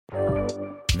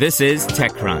This is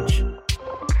TechCrunch.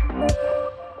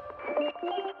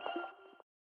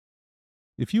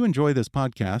 If you enjoy this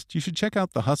podcast, you should check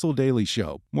out The Hustle Daily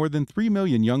Show. More than 3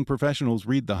 million young professionals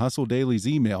read The Hustle Daily's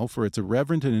email for its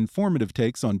irreverent and informative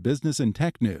takes on business and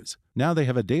tech news. Now they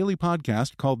have a daily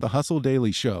podcast called The Hustle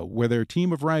Daily Show, where their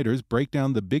team of writers break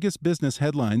down the biggest business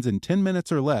headlines in 10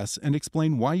 minutes or less and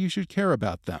explain why you should care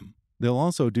about them. They'll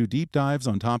also do deep dives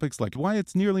on topics like why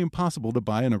it's nearly impossible to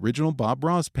buy an original Bob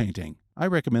Ross painting. I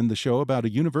recommend the show about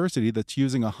a university that's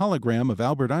using a hologram of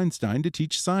Albert Einstein to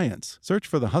teach science. Search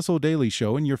for The Hustle Daily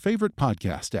Show in your favorite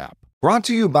podcast app. Brought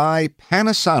to you by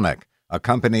Panasonic, a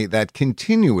company that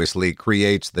continuously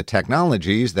creates the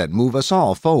technologies that move us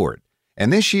all forward.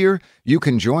 And this year, you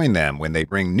can join them when they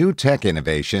bring new tech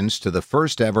innovations to the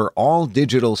first-ever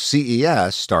all-digital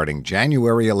CES starting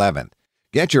January 11th.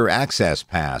 Get your access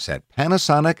pass at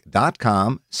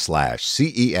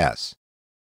panasonic.com/CES.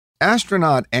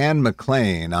 Astronaut Anne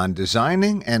McClain on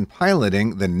designing and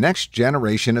piloting the next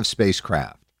generation of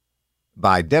spacecraft.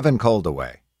 By Devin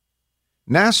Coldaway.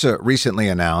 NASA recently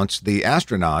announced the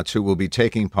astronauts who will be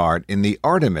taking part in the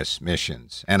Artemis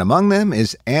missions, and among them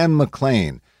is Anne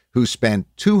McClain, who spent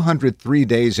 203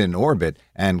 days in orbit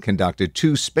and conducted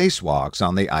 2 spacewalks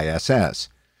on the ISS.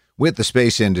 With the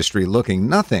space industry looking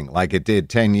nothing like it did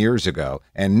 10 years ago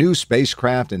and new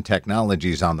spacecraft and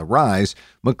technologies on the rise,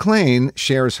 McClain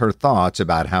shares her thoughts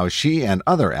about how she and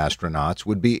other astronauts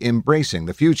would be embracing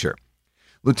the future.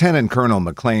 Lieutenant Colonel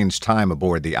McClain's time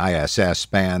aboard the ISS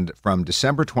spanned from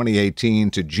December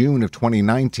 2018 to June of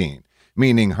 2019,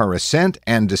 meaning her ascent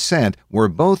and descent were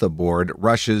both aboard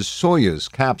Russia's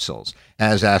Soyuz capsules,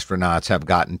 as astronauts have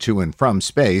gotten to and from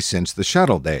space since the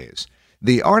shuttle days.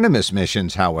 The Artemis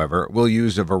missions, however, will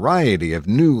use a variety of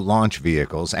new launch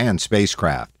vehicles and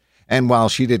spacecraft. And while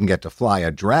she didn't get to fly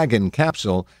a Dragon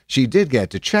capsule, she did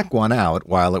get to check one out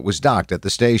while it was docked at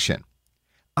the station.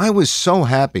 I was so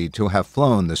happy to have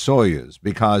flown the Soyuz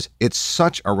because it's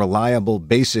such a reliable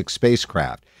basic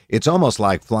spacecraft. It's almost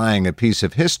like flying a piece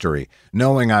of history,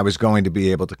 knowing I was going to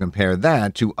be able to compare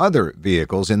that to other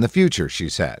vehicles in the future, she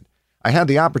said. I had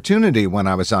the opportunity when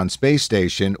I was on space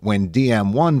station when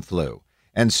DM-1 flew.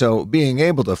 And so being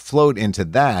able to float into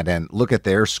that and look at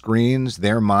their screens,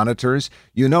 their monitors,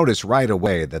 you notice right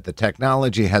away that the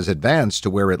technology has advanced to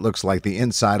where it looks like the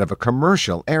inside of a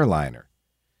commercial airliner.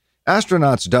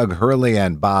 Astronauts Doug Hurley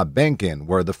and Bob Behnken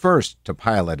were the first to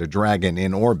pilot a Dragon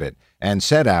in orbit and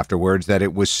said afterwards that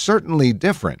it was certainly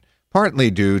different,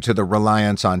 partly due to the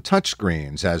reliance on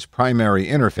touchscreens as primary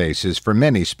interfaces for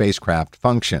many spacecraft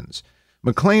functions.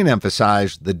 McClain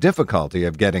emphasized the difficulty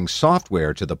of getting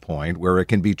software to the point where it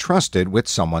can be trusted with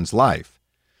someone's life.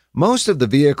 Most of the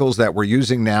vehicles that we're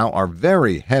using now are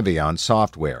very heavy on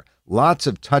software, lots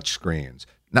of touchscreens,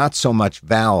 not so much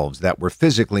valves that we're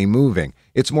physically moving.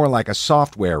 It's more like a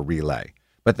software relay.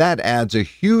 But that adds a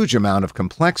huge amount of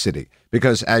complexity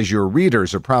because, as your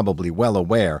readers are probably well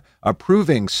aware,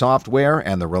 approving software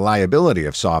and the reliability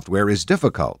of software is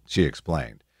difficult, she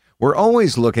explained. We're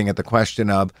always looking at the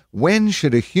question of when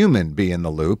should a human be in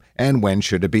the loop and when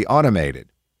should it be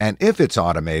automated? And if it's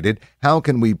automated, how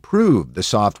can we prove the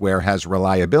software has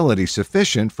reliability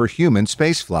sufficient for human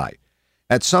spaceflight?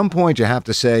 At some point you have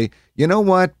to say, you know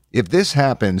what, if this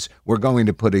happens, we're going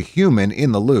to put a human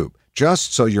in the loop,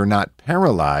 just so you're not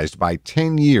paralyzed by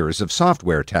 10 years of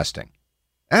software testing.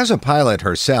 As a pilot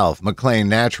herself, McClain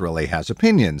naturally has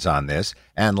opinions on this,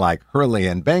 and like Hurley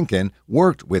and Behnken,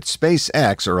 worked with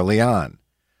SpaceX early on.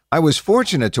 I was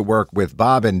fortunate to work with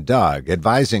Bob and Doug,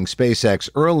 advising SpaceX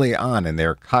early on in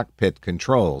their cockpit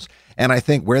controls, and I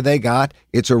think where they got,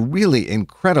 it's a really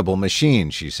incredible machine,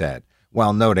 she said,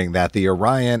 while noting that the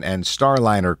Orion and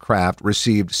Starliner craft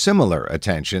received similar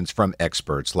attentions from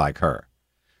experts like her.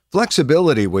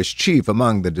 Flexibility was chief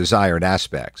among the desired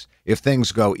aspects. If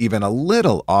things go even a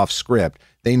little off script,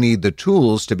 they need the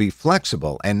tools to be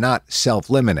flexible and not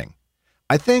self-limiting.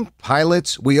 I think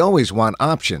pilots, we always want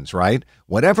options, right?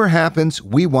 Whatever happens,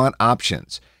 we want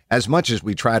options. As much as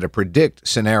we try to predict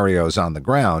scenarios on the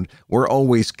ground, we're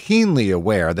always keenly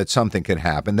aware that something could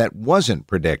happen that wasn't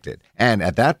predicted. And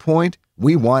at that point,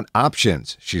 we want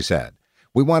options, she said.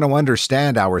 We want to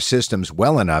understand our systems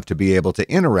well enough to be able to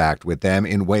interact with them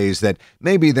in ways that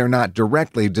maybe they're not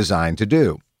directly designed to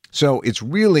do. So it's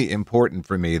really important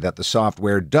for me that the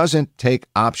software doesn't take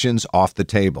options off the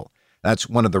table. That's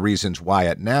one of the reasons why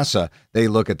at NASA they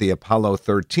look at the Apollo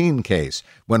 13 case,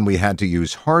 when we had to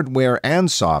use hardware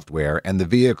and software and the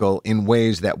vehicle in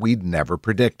ways that we'd never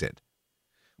predicted.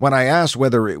 When I asked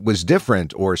whether it was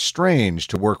different or strange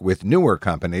to work with newer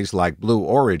companies like Blue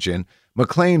Origin,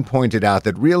 McClain pointed out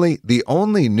that really the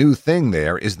only new thing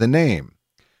there is the name.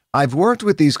 I've worked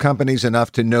with these companies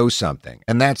enough to know something,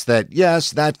 and that's that,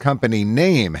 yes, that company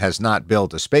name has not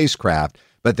built a spacecraft,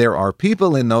 but there are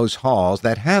people in those halls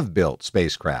that have built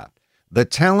spacecraft. The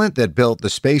talent that built the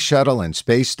space shuttle and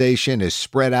space station is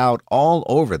spread out all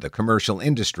over the commercial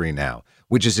industry now,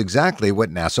 which is exactly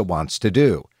what NASA wants to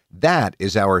do. That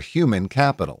is our human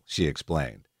capital, she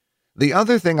explained. The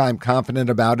other thing I'm confident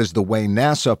about is the way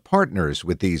NASA partners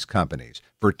with these companies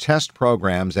for test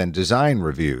programs and design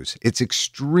reviews. It's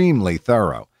extremely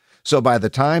thorough. So by the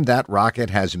time that rocket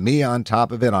has me on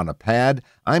top of it on a pad,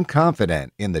 I'm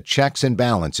confident in the checks and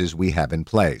balances we have in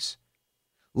place.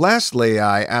 Lastly,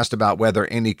 I asked about whether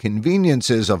any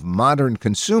conveniences of modern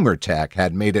consumer tech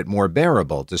had made it more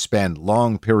bearable to spend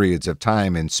long periods of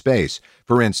time in space.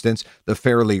 For instance, the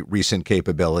fairly recent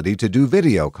capability to do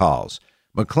video calls.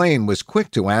 McClain was quick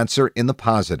to answer in the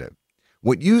positive.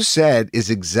 What you said is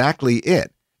exactly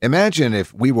it. Imagine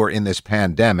if we were in this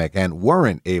pandemic and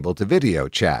weren't able to video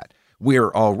chat.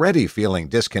 We're already feeling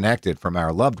disconnected from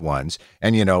our loved ones,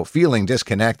 and feeling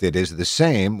disconnected is the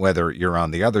same whether you're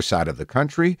on the other side of the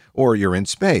country or you're in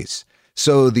space.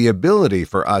 So the ability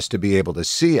for us to be able to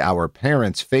see our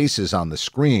parents' faces on the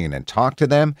screen and talk to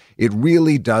them, it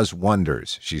really does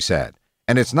wonders, she said.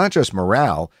 And it's not just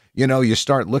morale. You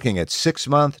start looking at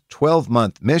 6-month,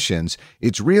 12-month missions,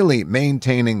 it's really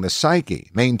maintaining the psyche,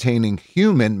 maintaining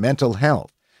human mental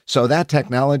health. So that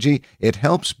technology, it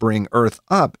helps bring Earth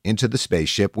up into the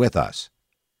spaceship with us.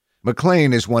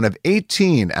 McClain is one of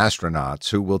 18 astronauts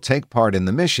who will take part in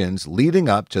the missions leading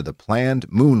up to the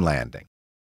planned moon landing.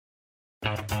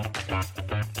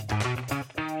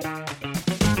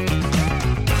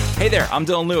 Hey there, I'm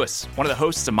Dylan Lewis, one of the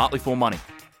hosts of Motley Fool Money.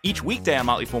 Each weekday on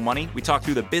Motley Fool Money, we talk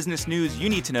through the business news you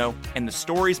need to know and the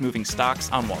stories moving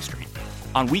stocks on Wall Street.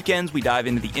 On weekends, we dive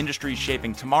into the industries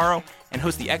shaping tomorrow and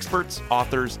host the experts,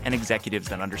 authors, and executives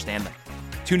that understand them.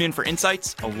 Tune in for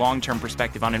insights, a long-term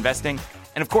perspective on investing,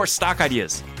 and of course, stock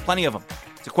ideas. Plenty of them.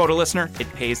 To quote a listener,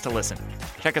 it pays to listen.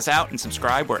 Check us out and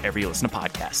subscribe wherever you listen to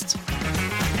podcasts.